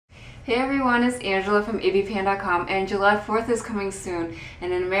Hey everyone, it's Angela from abpan.com, and July 4th is coming soon,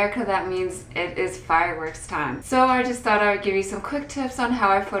 and in America that means it is fireworks time. So I just thought I would give you some quick tips on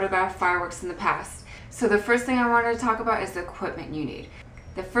how I photographed fireworks in the past. So the first thing I wanted to talk about is the equipment you need.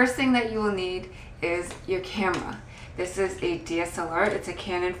 The first thing that you will need is your camera. This is a DSLR, it's a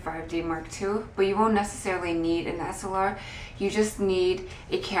Canon 5D Mark II, but you won't necessarily need an SLR. You just need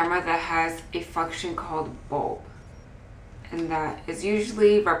a camera that has a function called bulb, and that is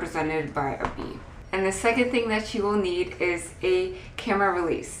usually represented by a B. And the second thing that you will need is a camera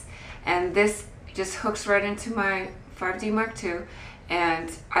release, and this just hooks right into my 5D Mark II.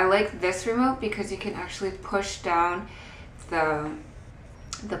 And I like this remote because you can actually push down the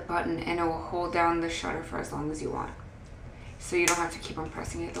button and it will hold down the shutter for as long as you want, so you don't have to keep on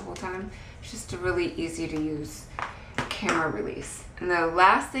pressing it the whole time. It's just a really easy to use camera release. And the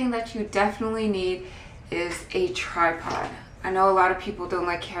last thing that you definitely need is a tripod. I know a lot of people don't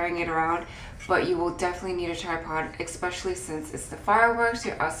like carrying it around, but you will definitely need a tripod, especially since it's the fireworks,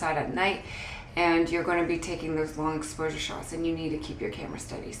 you're outside at night, and you're going to be taking those long exposure shots, and you need to keep your camera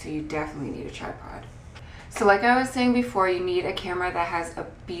steady, so you definitely need a tripod. So like I was saying before, you need a camera that has a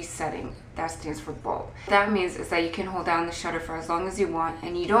B setting. That stands for bulb. What that means is that you can hold down the shutter for as long as you want,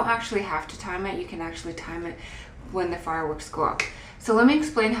 and you don't actually have to time it. You can actually time it when the fireworks go up. So let me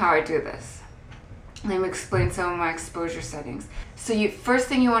explain how I do this. Let me explain some of my exposure settings. So first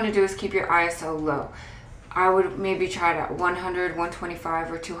thing you want to do is keep your ISO low. I would maybe try it at 100,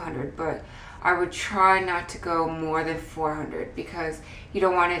 125, or 200, but I would try not to go more than 400 because you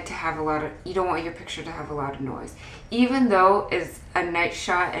don't want it to have you don't want your picture to have a lot of noise. Even though it's a night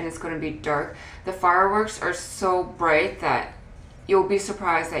shot and it's going to be dark, the fireworks are so bright that you'll be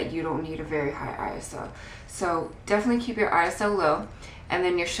surprised that you don't need a very high ISO. So definitely keep your ISO low, and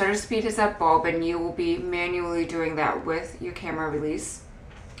then your shutter speed is at bulb, and you will be manually doing that with your camera release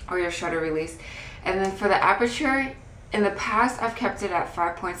or your shutter release. And then for the aperture, in the past I've kept it at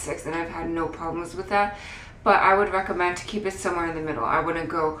 5.6 and I've had no problems with that, but I would recommend to keep it somewhere in the middle. I wouldn't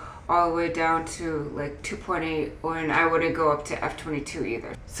go all the way down to like 2.8, and I wouldn't go up to f22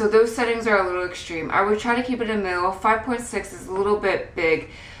 either. So those settings are a little extreme. I would try to keep it in the middle. 5.6 is a little bit big,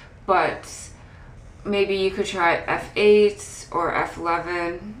 but maybe you could try f8 or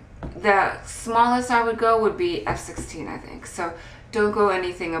f11. The smallest I would go would be f16, I think. So don't go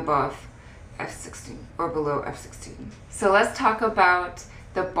anything above f16 or below f16. So let's talk about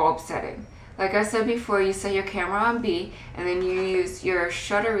the bulb setting. Like I said before, you set your camera on B, and then you use your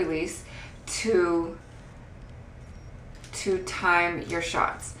shutter release to time your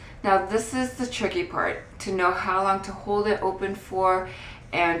shots. Now this is the tricky part, to know how long to hold it open for,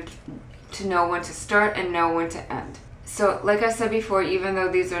 and to know when to start and know when to end. So like I said before, even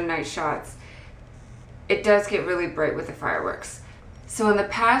though these are night shots, it does get really bright with the fireworks. So in the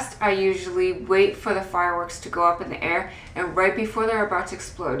past, I usually wait for the fireworks to go up in the air, and right before they're about to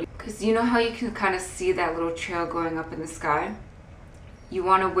explode, because you know how you can kind of see that little trail going up in the sky? You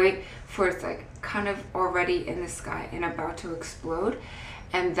want to wait for it's like kind of already in the sky and about to explode,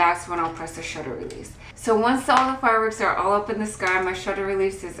 and that's when I'll press the shutter release. So once all the fireworks are all up in the sky, my shutter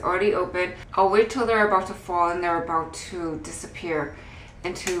release is already open. I'll wait till they're about to fall and they're about to disappear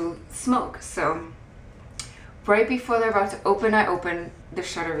into smoke. So right before they're about to open, I open the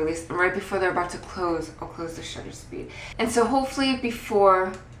shutter release, and right before they're about to close, I'll close the shutter speed. And so hopefully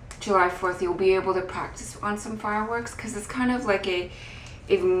before July 4th, you'll be able to practice on some fireworks, because it's kind of like a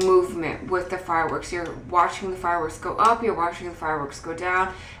movement with the fireworks. You're watching the fireworks go up, you're watching the fireworks go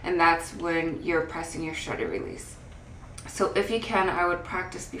down, and that's when you're pressing your shutter release. So if you can, I would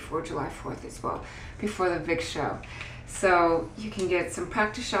practice before July 4th as well, before the big show. So you can get some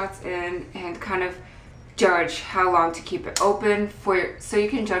practice shots in and kind of judge how long to keep it open so you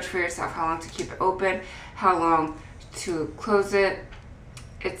can judge for yourself how long to keep it open, how long to close it.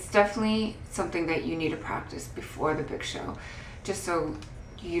 It's definitely something that you need to practice before the big show, just so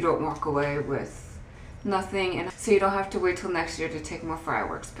you don't walk away with nothing, and so you don't have to wait till next year to take more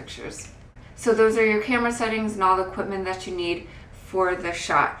fireworks pictures. So those are your camera settings and all the equipment that you need for the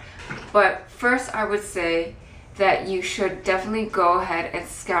shot. But first, I would say that you should definitely go ahead and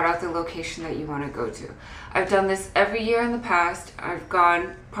scout out the location that you want to go to. I've done this every year in the past. I've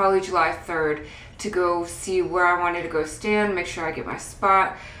gone probably July 3rd to go see where I wanted to go stand, make sure I get my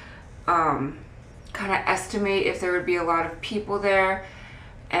spot, kind of estimate if there would be a lot of people there,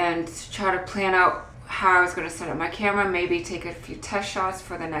 and try to plan out how I was going to set up my camera, maybe take a few test shots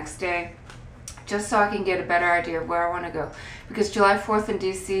for the next day, just so I can get a better idea of where I want to go. Because July 4th in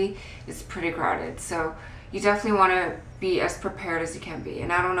DC is pretty crowded, so you definitely want to be as prepared as you can be.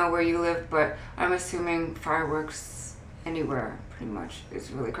 And I don't know where you live, but I'm assuming fireworks anywhere pretty much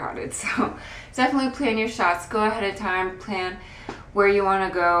is really crowded. So definitely plan your shots. Go ahead of time, plan where you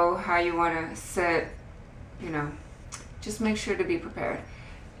want to go, how you want to sit, you know, just make sure to be prepared.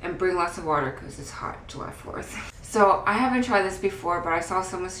 And bring lots of water because it's hot July 4th. So I haven't tried this before, but I saw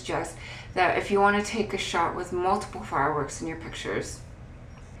someone suggest that if you want to take a shot with multiple fireworks in your pictures,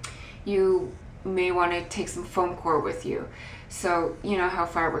 you may want to take some foam core with you. So you know how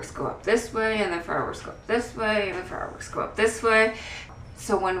fireworks go up this way, and then fireworks go up this way, and then fireworks go up this way.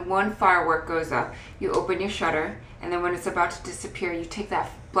 So when one firework goes up, you open your shutter, and then when it's about to disappear, you take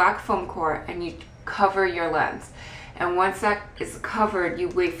that black foam core and you cover your lens. And once that is covered, you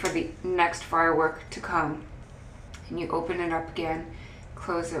wait for the next firework to come. And you open it up again,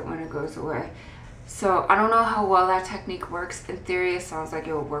 close it when it goes away. So I don't know how well that technique works. In theory, it sounds like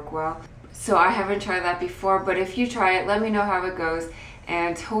it will work well. So I haven't tried that before, but if you try it, let me know how it goes.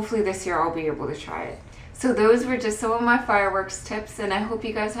 And hopefully this year I'll be able to try it. So those were just some of my fireworks tips, and I hope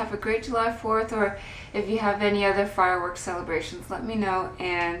you guys have a great July 4th, or if you have any other fireworks celebrations, let me know,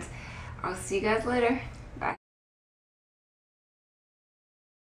 and I'll see you guys later. Bye.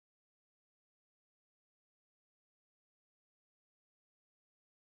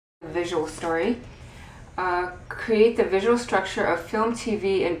 Visual story. Create the visual structure of film,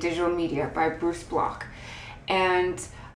 TV, and digital media by Bruce Block. And